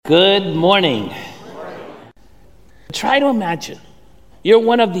Good morning. Try to imagine you're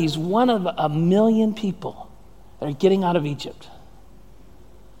one of a million people that are getting out of Egypt.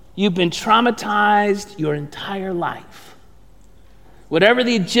 You've been traumatized your entire life. Whatever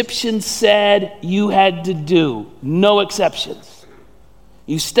the Egyptians said, you had to do, no exceptions.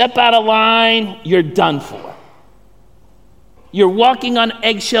 You step out of line, you're done for. You're walking on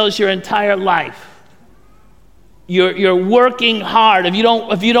eggshells your entire life. You're working hard. If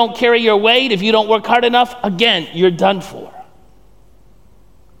you don't carry your weight, if you don't work hard enough, again, you're done for.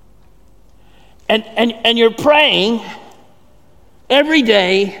 And you're praying every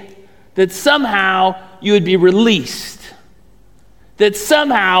day that somehow you would be released. That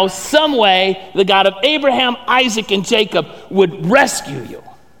somehow, some way, the God of Abraham, Isaac, and Jacob would rescue you.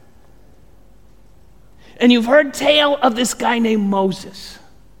 And you've heard tale of this guy named Moses.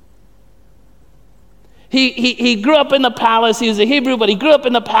 He grew up in the palace. He was a Hebrew, but he grew up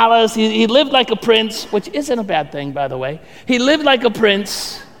in the palace. He lived like a prince, which isn't a bad thing, by the way. He lived like a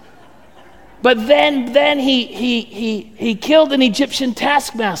prince. But then he killed an Egyptian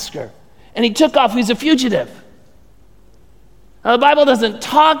taskmaster, and he took off. He's a fugitive. Now, the Bible doesn't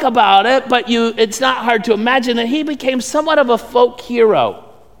talk about it, but it's not hard to imagine that he became somewhat of a folk hero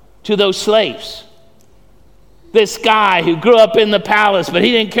to those slaves. This guy who grew up in the palace, but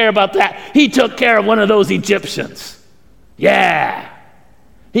he didn't care about that. He took care of one of those Egyptians. Yeah.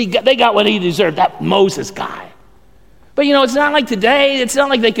 They got what he deserved, that Moses guy. But it's not like today. It's not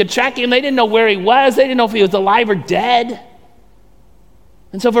like they could track him. They didn't know where he was. They didn't know if he was alive or dead.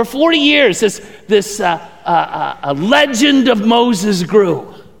 And so for 40 years, this legend of Moses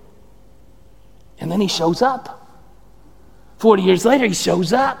grew. And then he shows up. 40 years later, he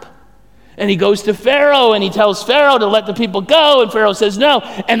shows up. And he goes to Pharaoh, and he tells Pharaoh to let the people go, and Pharaoh says no.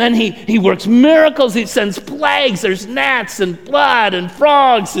 And then he works miracles. He sends plagues. There's gnats and blood and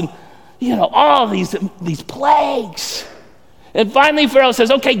frogs and, all these plagues. And finally Pharaoh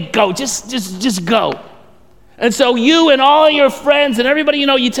says, okay, go. Just go. And so you and all your friends and everybody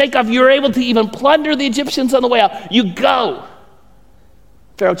you take off. You're able to even plunder the Egyptians on the way out. You go.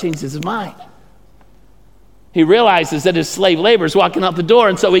 Pharaoh changes his mind. He realizes that his slave labor is walking out the door,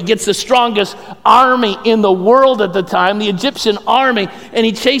 and so he gets the strongest army in the world at the time, the Egyptian army, and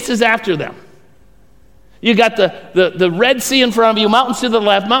he chases after them. You got the Red Sea in front of you, mountains to the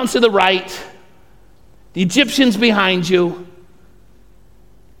left, mountains to the right, the Egyptians behind you.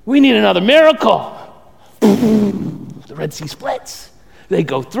 We need another miracle. The Red Sea splits. They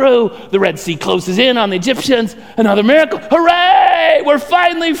go through. The Red Sea closes in on the Egyptians. Another miracle. Hooray! We're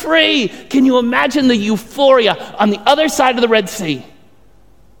finally free. Can you imagine the euphoria on the other side of the Red Sea?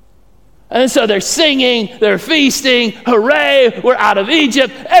 And so they're singing, they're feasting. Hooray! We're out of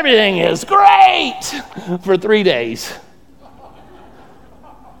Egypt. Everything is great for 3 days.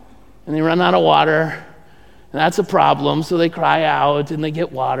 And they run out of water. And that's a problem, so they cry out and they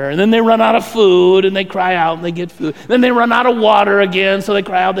get water. And then they run out of food and they cry out and they get food. Then they run out of water again, so they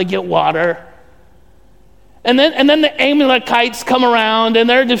cry out, they get water. And then the Amalekites come around and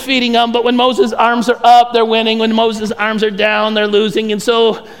they're defeating them, but when Moses' arms are up, they're winning. When Moses' arms are down, they're losing. And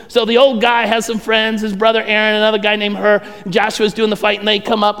so the old guy has some friends, his brother Aaron, another guy named Hur. Joshua's doing the fight, and they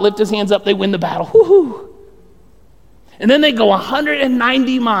come up, lift his hands up, they win the battle. Woo-hoo. And then they go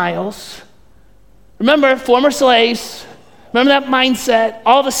 190 miles. Remember, former slaves, remember that mindset,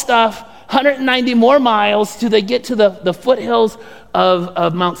 all the stuff, 190 more miles till they get to the foothills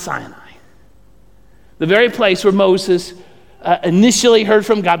of Mount Sinai. The very place where Moses initially heard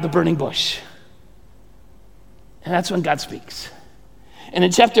from God, the burning bush. And that's when God speaks. And in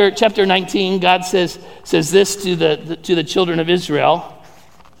chapter 19, God says this to the children of Israel.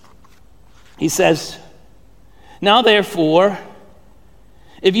 He says, now therefore,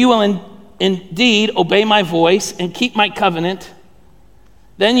 if you will indeed obey my voice and keep my covenant,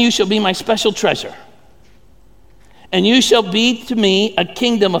 then you shall be my special treasure. And you shall be to me a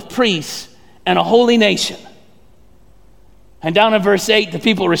kingdom of priests and a holy nation. And down in verse 8, the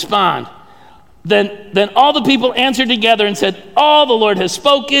people respond. Then all the people answered together and said, all the Lord has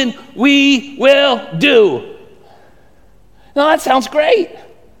spoken, we will do. Now that sounds great.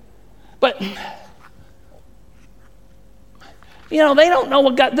 But they don't know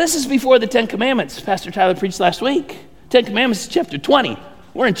what God, this is before the Ten Commandments. Pastor Tyler preached last week. Ten Commandments is chapter 20.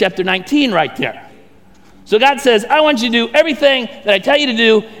 We're in chapter 19 right there. So God says, I want you to do everything that I tell you to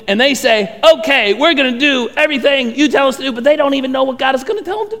do. And they say, okay, we're going to do everything you tell us to do. But they don't even know what God is going to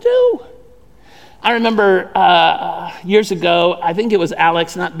tell them to do. I remember years ago, I think it was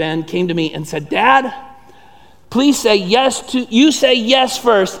Alex, not Ben, came to me and said, Dad, please say yes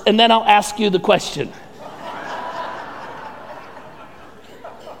first, and then I'll ask you the question.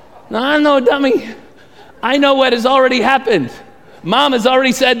 No, I'm no dummy. I know what has already happened. Mom has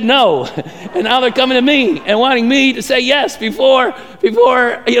already said no, and now they're coming to me and wanting me to say yes before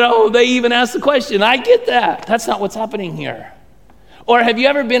they even ask the question. I get that. That's not what's happening here. Or have you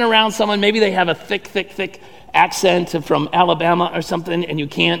ever been around someone, maybe they have a thick accent from Alabama or something, and you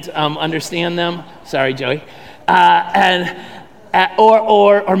can't understand them? Sorry, Joey.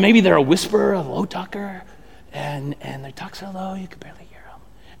 Or maybe they're a whisperer, a low talker, and they talk so low you can barely hear them.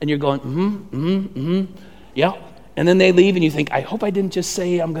 And you're going, yeah. And then they leave and you think, I hope I didn't just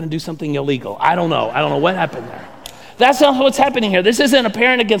say I'm going to do something illegal. I don't know what happened there. That's not what's happening here. This isn't a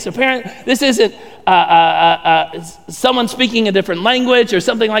parent against a parent. This isn't someone speaking a different language or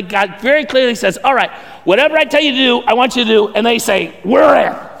something like God very clearly says, all right, whatever I tell you to do, I want you to do. And they say, we're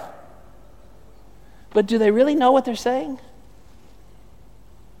in. But do they really know what they're saying?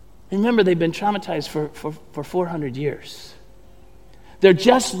 Remember, they've been traumatized for 400 years. They're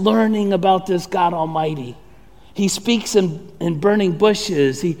just learning about this God Almighty. He speaks in burning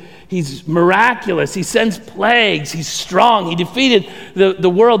bushes. He's miraculous. He sends plagues. He's strong. He defeated the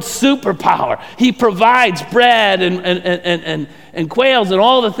world's superpower. He provides bread and quails and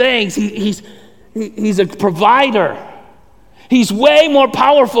all the things. He's a provider. He's way more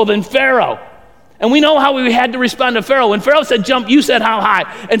powerful than Pharaoh. And we know how we had to respond to Pharaoh. When Pharaoh said jump, you said how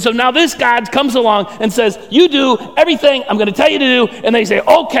high. And so now this God comes along and says, you do everything I'm going to tell you to do. And they say,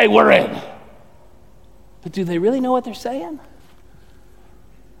 okay, we're in. But do they really know what they're saying?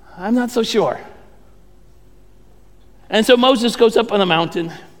 I'm not so sure. And so Moses goes up on the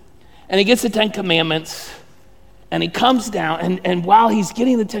mountain, and he gets the 10 Commandments, and he comes down, and while he's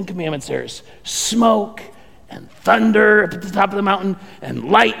getting the 10 Commandments, there's smoke and thunder up at the top of the mountain, and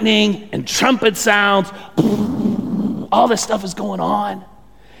lightning and trumpet sounds. All this stuff is going on.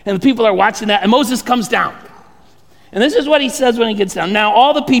 And the people are watching that, and Moses comes down. And this is what he says when he gets down. Now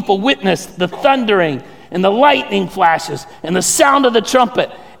all the people witnessed the thundering and the lightning flashes and the sound of the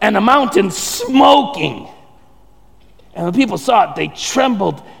trumpet and the mountain smoking. And when people saw it, they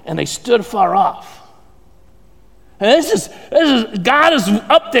trembled and they stood far off. And this is God is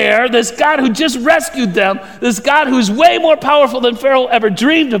up there, this God who just rescued them, this God who's way more powerful than Pharaoh ever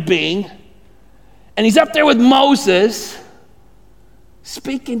dreamed of being. And he's up there with Moses,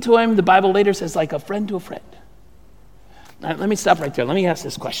 speaking to him, the Bible later says, like a friend to a friend. All right, let me stop right there. Let me ask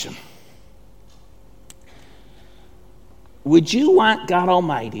this question. Would you want God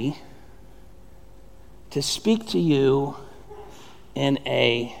Almighty to speak to you in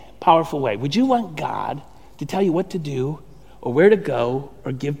a powerful way? Would you want God to tell you what to do or where to go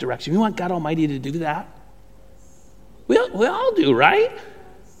or give direction? You want God Almighty to do that? We all do, right?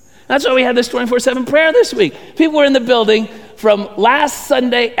 That's why we had this 24/7 prayer this week. People were in the building from last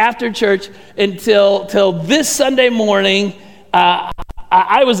Sunday after church till this Sunday morning.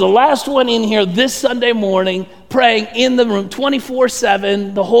 I was the last one in here this Sunday morning praying in the room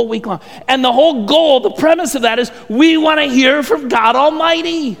 24/7 the whole week long. And the whole goal, the premise of that is we want to hear from God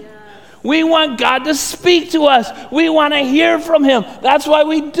Almighty. We want God to speak to us. We want to hear from him. That's why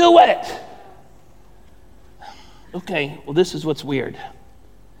we do it. Okay, well, this is what's weird.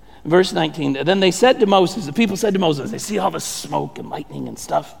 Verse 19, then they said to Moses, the people said to Moses, they see all the smoke and lightning and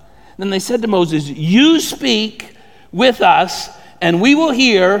stuff. Then they said to Moses, you speak with us and we will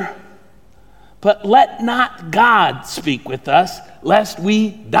hear, but let not God speak with us, lest we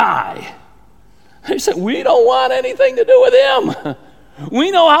die. They said, we don't want anything to do with him.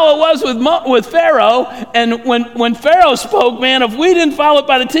 We know how it was with Pharaoh, and when Pharaoh spoke, man, if we didn't follow it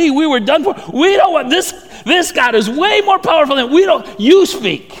by the T, we were done for. We don't want this God is way more powerful than we don't. You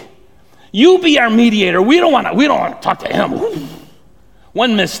speak. You be our mediator. We don't want to talk to him.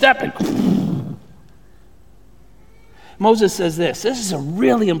 One misstep and Moses says this. This is a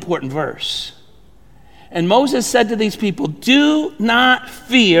really important verse. And Moses said to these people, do not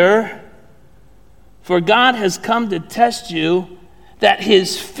fear, for God has come to test you, that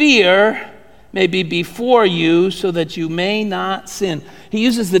his fear may be before you so that you may not sin. He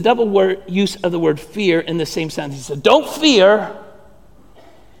uses the double use of the word fear in the same sentence. He said, don't fear,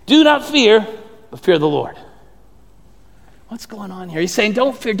 do not fear, but fear the Lord. What's going on here? He's saying,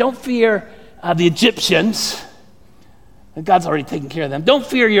 don't fear the Egyptians. God's already taken care of them. Don't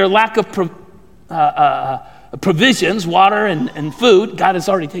fear your lack of provisions, water and food. God has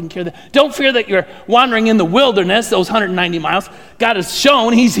already taken care of that. Don't fear that you're wandering in the wilderness, those 190 miles. God has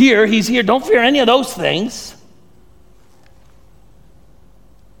shown he's here. Don't fear any of those things.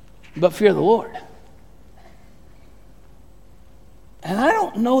 But fear the Lord. And I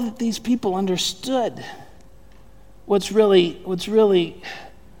don't know that these people understood what's really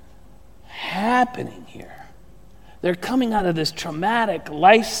happening here. They're coming out of this traumatic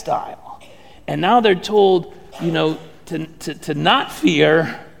lifestyle. And now they're told, to not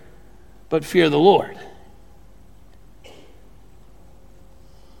fear, but fear the Lord.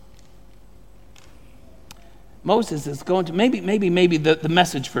 Moses is going to, maybe the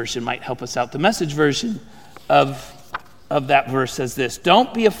Message version might help us out. The Message version of that verse says this: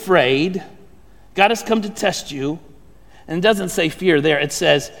 don't be afraid. God has come to test you. And it doesn't say fear there. It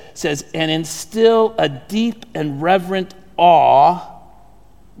says, and instill a deep and reverent awe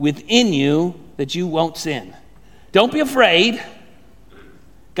within you that you won't sin. Don't be afraid.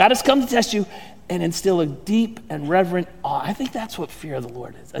 God has come to test you, and instill a deep and reverent awe. I think that's what fear of the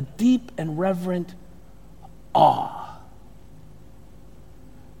Lord is, a deep and reverent awe.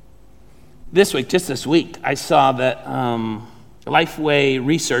 Just this week, I saw that Lifeway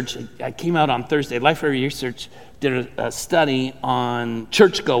Research, I came out on Thursday, Lifeway Research did a study on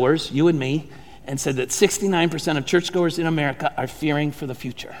churchgoers, you and me, and said that 69% of churchgoers in America are fearing for the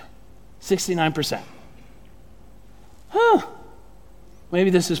future. 69%. Maybe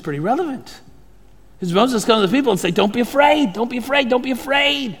this is pretty relevant. Because Moses comes to the people and say, don't be afraid, don't be afraid, don't be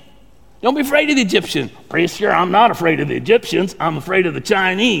afraid. Don't be afraid of the Egyptians. Pretty sure I'm not afraid of the Egyptians. I'm afraid of the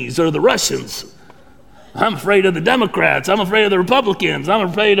Chinese or the Russians. I'm afraid of the Democrats. I'm afraid of the Republicans. I'm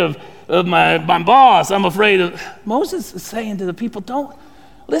afraid of my boss. I'm afraid of... Moses is saying to the people, don't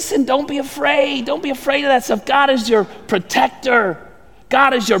be afraid. Don't be afraid of that stuff. God is your protector.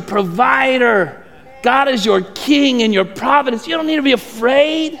 God is your provider. God is your king and your providence. You don't need to be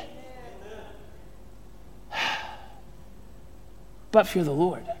afraid. But fear the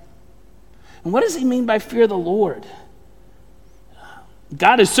Lord. And what does he mean by fear the Lord?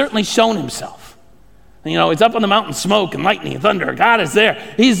 God has certainly shown himself. It's up on the mountain, smoke and lightning and thunder. God is there.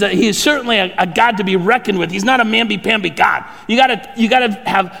 He is certainly a God to be reckoned with. He's not a mamby-pamby God. You gotta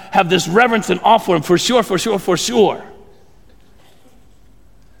have this reverence and awe for him, for sure.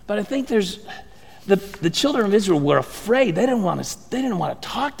 But I think there's the children of Israel were afraid. They didn't want to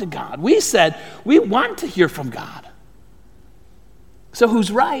talk to God. We said we want to hear from God. So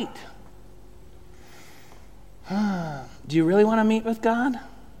who's right? Do you really want to meet with God?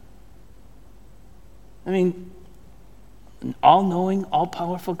 An all-knowing,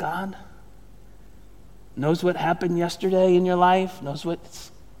 all-powerful God knows what happened yesterday in your life, knows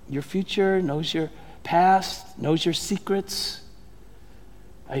what's your future, knows your past, knows your secrets.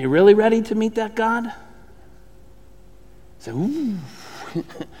 Are you really ready to meet that God? Say,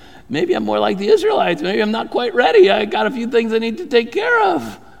 maybe I'm more like the Israelites. Maybe I'm not quite ready. I got a few things I need to take care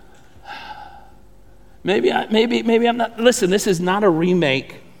of. Maybe I'm not. Listen, this is not a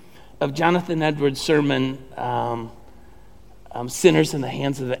remake of Jonathan Edwards' sermon, Sinners in the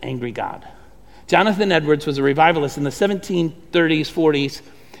Hands of the Angry God. Jonathan Edwards was a revivalist in the 1730s, 40s,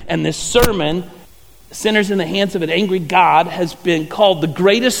 and this sermon, Sinners in the Hands of an Angry God, has been called the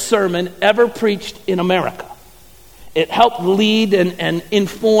greatest sermon ever preached in America. It helped lead and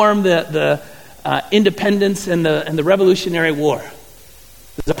inform the independence and the Revolutionary War.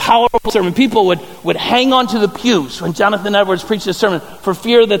 It was a powerful sermon. People would hang on to the pews when Jonathan Edwards preached this sermon for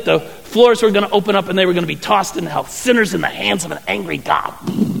fear that the floors were going to open up and they were going to be tossed into hell. Sinners in the hands of an angry God.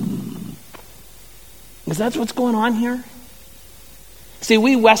 Because that's what's going on here. See,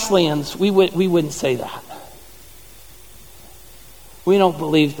 we Wesleyans, we wouldn't say that. We don't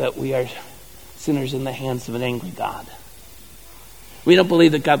believe that we are sinners in the hands of an angry God. We don't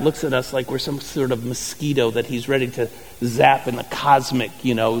believe that God looks at us like we're some sort of mosquito that he's ready to zap in the cosmic,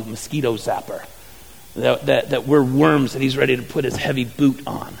 mosquito zapper. That we're worms that he's ready to put his heavy boot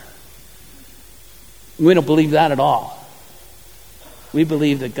on. We don't believe that at all. We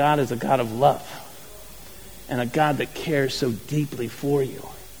believe that God is a God of love and a God that cares so deeply for you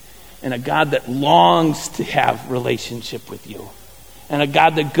and a God that longs to have relationship with you. And a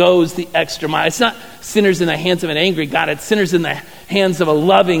God that goes the extra mile. It's not sinners in the hands of an angry God. It's sinners in the hands of a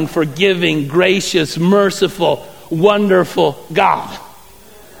loving, forgiving, gracious, merciful, wonderful God.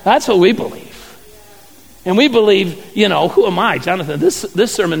 That's what we believe. And we believe, who am I, Jonathan?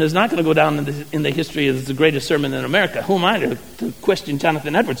 This sermon is not going to go down in the history as the greatest sermon in America. Who am I to question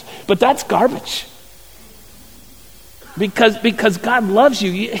Jonathan Edwards? But that's garbage. Because God loves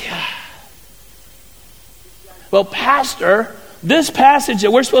you. Well, Pastor, this passage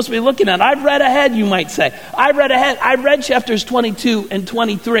that we're supposed to be looking at, I've read ahead, you might say. I read chapters 22 and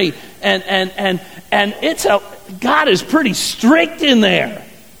 23, and God is pretty strict in there.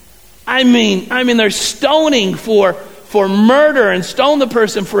 I mean, they're stoning for murder, and stone the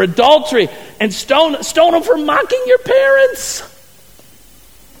person for adultery, and stone them for mocking your parents.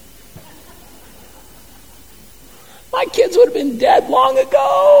 My kids would have been dead long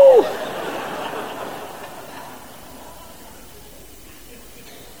ago.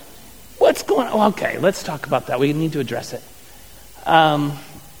 going on? Okay, let's talk about that. We need to address it.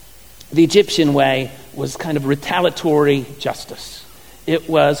 The Egyptian way was kind of retaliatory justice. It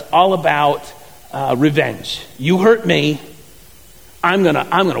was all about revenge. You hurt me, I'm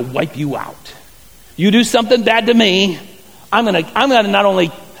gonna wipe you out. You do something bad to me, I'm not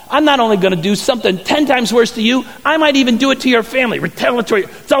only going to do something 10 times worse to you, I might even do it to your family. Retaliatory.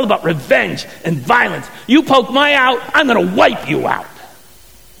 It's all about revenge and violence. You poke my out, I'm going to wipe you out.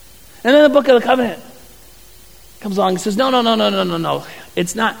 And then the Book of the Covenant comes along and says, no.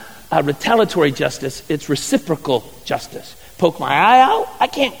 It's not retaliatory justice. It's reciprocal justice. Poke my eye out, I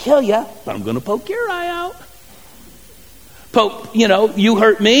can't kill you, but I'm going to poke your eye out. You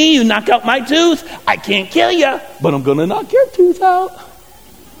hurt me, you knock out my tooth, I can't kill you, but I'm going to knock your tooth out.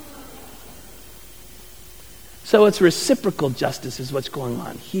 So it's reciprocal justice is what's going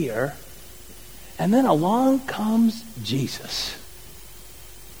on here. And then along comes Jesus.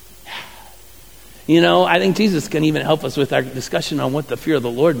 I think Jesus can even help us with our discussion on what the fear of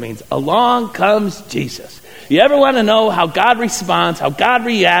the Lord means. Along comes Jesus. You ever want to know how God responds, how God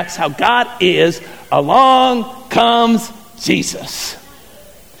reacts, how God is? Along comes Jesus.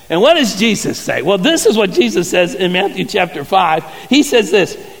 And what does Jesus say? Well, this is what Jesus says in Matthew chapter 5. He says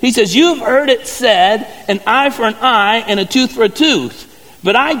this. He says, you've heard it said, an eye for an eye and a tooth for a tooth.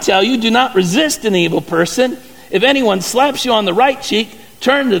 But I tell you, do not resist an evil person. If anyone slaps you on the right cheek,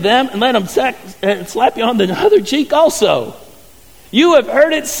 turn to them and let them slap you on the other cheek also. You have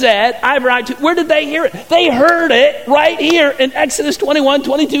heard it said, eye for eye, where did they hear it? They heard it right here in Exodus 21,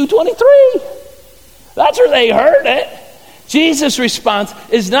 22, 23. That's where they heard it. Jesus' response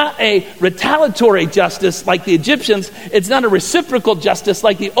is not a retaliatory justice like the Egyptians. It's not a reciprocal justice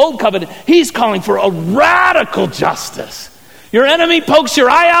like the Old Covenant. He's calling for a radical justice. Your enemy pokes your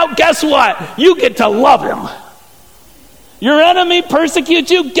eye out, guess what? You get to love him. Your enemy persecutes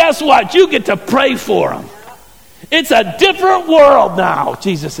you, guess what? You get to pray for him. It's a different world now,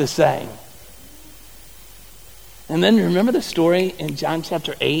 Jesus is saying. And then remember the story in John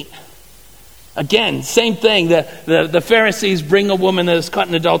chapter 8? Again, same thing. The Pharisees bring a woman that is caught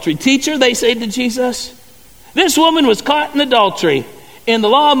in adultery. Teacher, they say to Jesus, this woman was caught in adultery. And the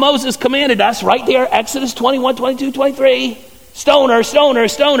law of Moses commanded us, right there, Exodus 21, 22, 23, stone her, stone her,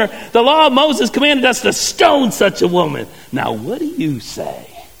 stone her. The law of Moses commanded us to stone such a woman. Now, what do you say?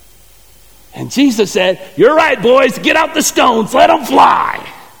 And Jesus said, you're right, boys, get out the stones, let them fly.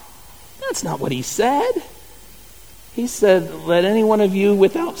 That's not what he said. He said, let any one of you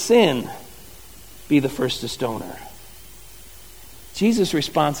without sin be the first to stone her. Jesus'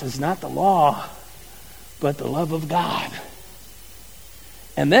 response is not the law, but the love of God.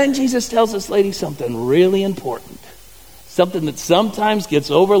 And then Jesus tells this lady something really important. Something that sometimes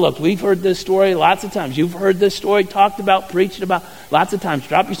gets overlooked. We've heard this story lots of times. You've heard this story talked about, preached about lots of times.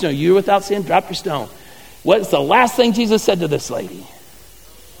 Drop your stone. You're without sin, drop your stone. What's the last thing Jesus said to this lady?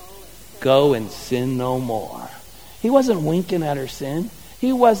 Go and sin no more. He wasn't winking at her sin.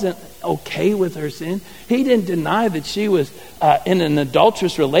 He wasn't okay with her sin. He didn't deny that she was in an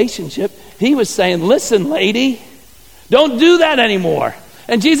adulterous relationship. He was saying, listen, lady, don't do that anymore.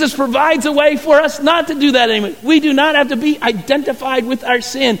 And Jesus provides a way for us not to do that anymore. We do not have to be identified with our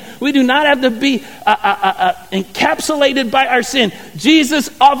sin. We do not have to be encapsulated by our sin. Jesus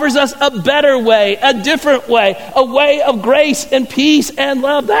offers us a better way, a different way, a way of grace and peace and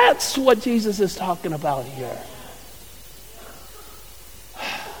love. That's what Jesus is talking about here.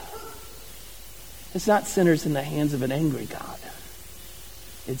 It's not sinners in the hands of an angry God.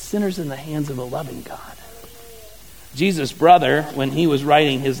 It's sinners in the hands of a loving God. Jesus' brother, when he was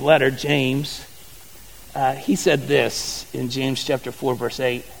writing his letter, James, he said this in James chapter 4, verse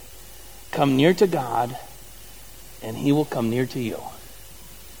 8, come near to God, and he will come near to you.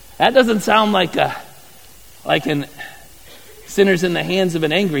 That doesn't sound like an sinners in the hands of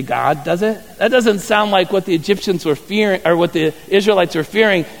an angry God, does it? That doesn't sound like what the Egyptians were fearing, or what the Israelites were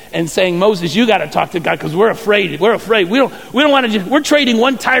fearing and saying, Moses, you got to talk to God because we're afraid. We're afraid. We don't want to. We're trading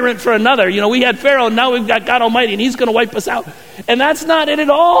one tyrant for another. We had Pharaoh, and now we've got God Almighty, and He's going to wipe us out. And that's not it at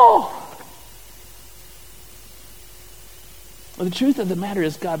all. Well, the truth of the matter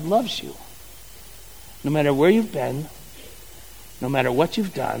is, God loves you, no matter where you've been, no matter what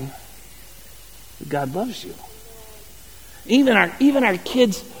you've done. God loves you. Even our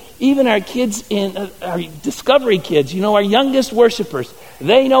kids in our Discovery kids, our youngest worshipers,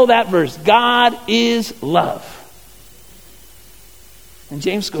 they know that verse. God is love. And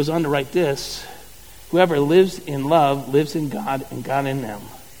James goes on to write this: whoever lives in love lives in God and God in them.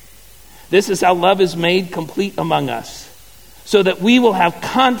 This is how love is made complete among us, so that we will have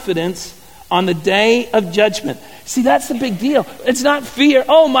confidence on the day of judgment. See, that's the big deal. It's not fear.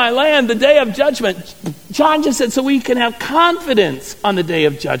 Oh, my land, the day of judgment. John just said so we can have confidence on the day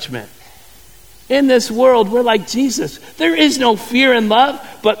of judgment. In this world, we're like Jesus. There is no fear in love,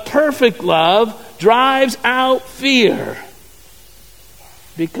 but perfect love drives out fear.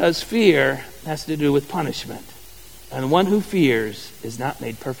 Because fear has to do with punishment. And the one who fears is not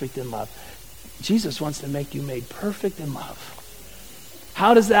made perfect in love. Jesus wants to make you made perfect in love.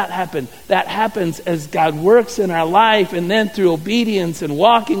 How does that happen? That happens as God works in our life, and then through obedience and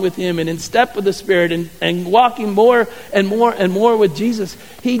walking with him and in step with the Spirit and walking more and more and more with Jesus.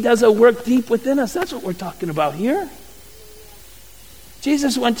 He does a work deep within us. That's what we're talking about here.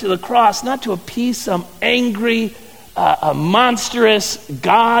 Jesus went to the cross not to appease some angry, a monstrous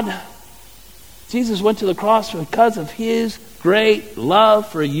God. Jesus went to the cross because of his great love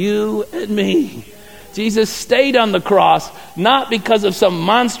for you and me. Jesus stayed on the cross not because of some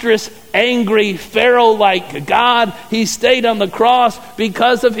monstrous, angry, Pharaoh-like God. He stayed on the cross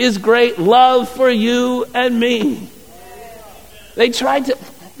because of his great love for you and me.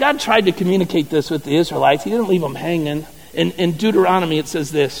 God tried to communicate this with the Israelites. He didn't leave them hanging. In Deuteronomy it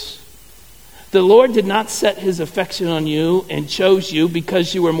says this: the Lord did not set his affection on you and chose you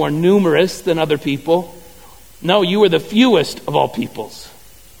because you were more numerous than other people. No, you were the fewest of all peoples.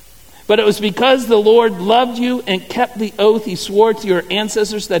 But it was because the Lord loved you and kept the oath he swore to your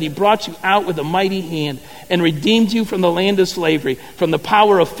ancestors that he brought you out with a mighty hand and redeemed you from the land of slavery, from the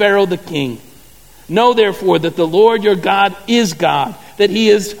power of Pharaoh the king. Know therefore that the Lord your God is God, that he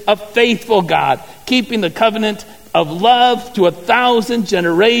is a faithful God, keeping the covenant of love to 1,000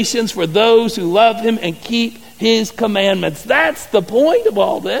 generations for those who love him and keep his commandments. That's the point of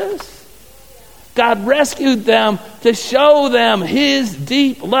all this. God rescued them to show them his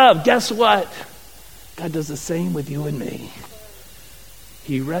deep love. Guess what? God does the same with you and me.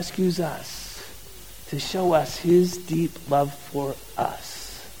 He rescues us to show us his deep love for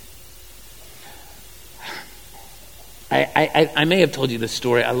us. I may have told you this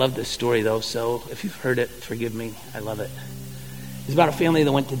story. I love this story, though, so if you've heard it, forgive me. I love it. It's about a family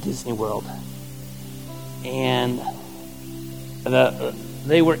that went to Disney World. And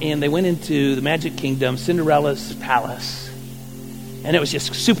they went into the Magic Kingdom, Cinderella's palace. And it was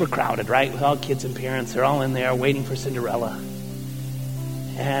just super crowded, right? With all kids and parents. They're all in there waiting for Cinderella.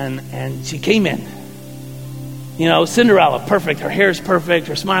 And she came in. You know, Cinderella, perfect. Her hair is perfect.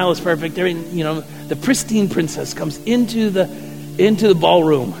 Her smile is perfect. The pristine princess comes into the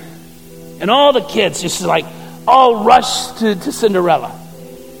ballroom. And all the kids just like all rush to Cinderella.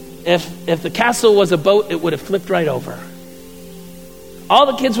 If the castle was a boat, it would have flipped right over. All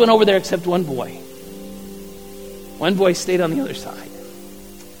the kids went over there except one boy. One boy stayed on the other side.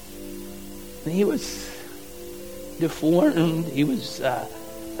 And he was deformed. He was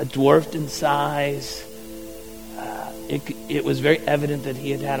dwarfed in size. It was very evident that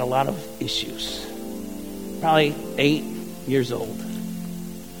he had a lot of issues. Probably 8 years old.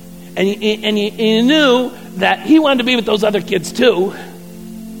 And he knew that he wanted to be with those other kids too.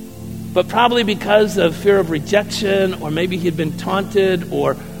 But probably because of fear of rejection, or maybe he'd been taunted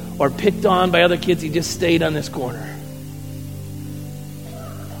or picked on by other kids, he just stayed on this corner.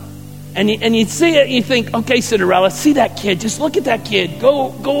 And you see it and you think, okay, Cinderella, see that kid. Just look at that kid.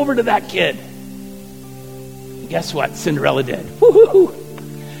 Go over to that kid. And guess what Cinderella did? Woo-hoo!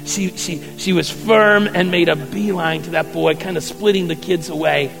 She was firm and made a beeline to that boy, kind of splitting the kids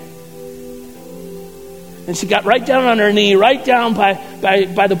away. And she got right down on her knee, right down by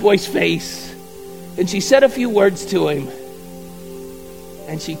the boy's face. And she said a few words to him.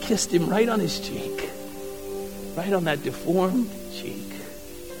 And she kissed him right on his cheek. Right on that deformed cheek.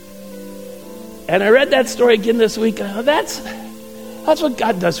 And I read that story again this week. And I thought, that's what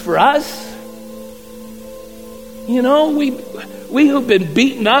God does for us. You know, we who've been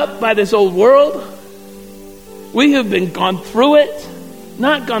beaten up by this old world. We who've been gone through it.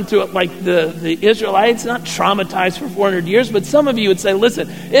 Not gone through it like the Israelites, not traumatized for 400 years, but some of you would say, listen,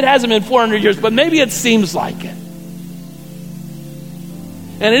 it hasn't been 400 years, but maybe it seems like it.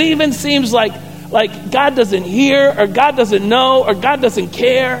 And it even seems like God doesn't hear, or God doesn't know, or God doesn't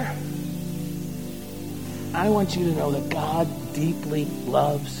care. I want you to know that God deeply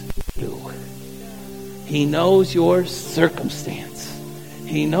loves you. He knows your circumstance.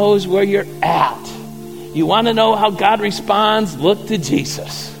 He knows where you're at. You want to know how God responds? Look to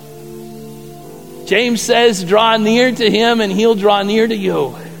Jesus. James says, draw near to him and he'll draw near to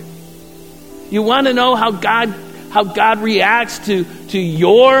you. You want to know how God reacts to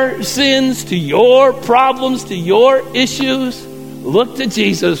your sins, to your problems, to your issues? Look to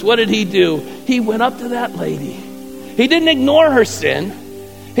Jesus. What did he do? He went up to that lady. He didn't ignore her sin.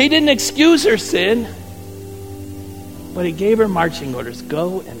 He didn't excuse her sin. But he gave her marching orders.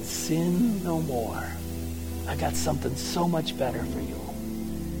 Go and sin no more. I got something so much better for you.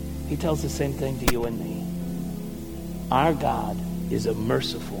 He tells the same thing to you and me. Our God is a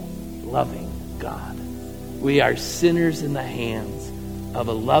merciful, loving God. We are sinners in the hands of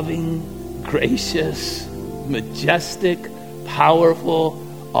a loving, gracious, majestic, powerful,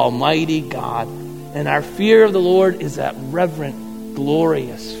 almighty God. And our fear of the Lord is that reverent,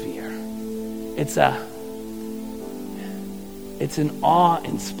 glorious fear. It's an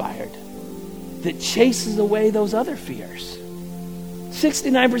awe-inspired that chases away those other fears.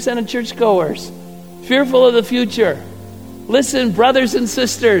 69% of churchgoers fearful of the future. Listen, brothers and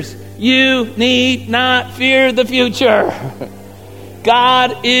sisters, you need not fear the future.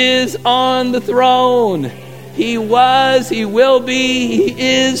 God is on the throne. He was, he will be, he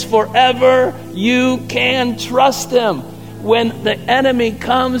is forever. You can trust him. When the enemy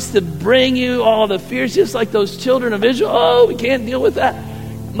comes to bring you all the fears, just like those children of Israel, oh, we can't deal with that.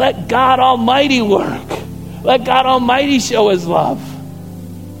 Let God Almighty work. Let God Almighty show his love.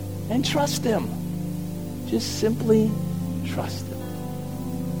 And trust him. Just simply trust him.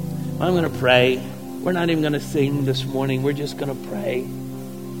 I'm going to pray. We're not even going to sing this morning. We're just going to pray.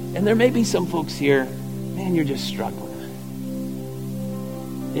 And there may be some folks here, man, you're just struggling.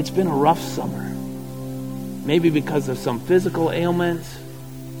 It's been a rough summer. Maybe because of some physical ailments.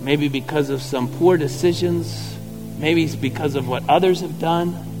 Maybe because of some poor decisions. Maybe it's because of what others have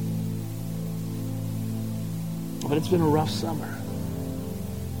done. But it's been a rough summer.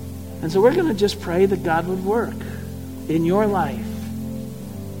 And so we're going to just pray that God would work in your life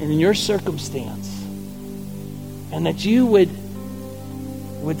and in your circumstance. And that you would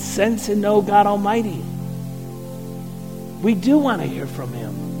sense and know God Almighty. We do want to hear from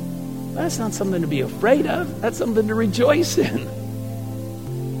him. That's not something to be afraid of. That's something to rejoice in.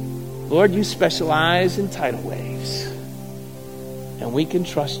 Lord, you specialize in tidal waves. And we can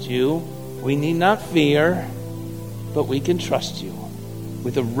trust you. We need not fear, but we can trust you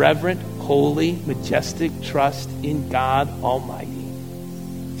with a reverent, holy, majestic trust in God Almighty.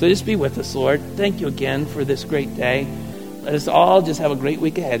 So just be with us, Lord. Thank you again for this great day. Let us all just have a great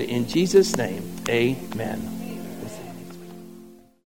week ahead. In Jesus' name, amen.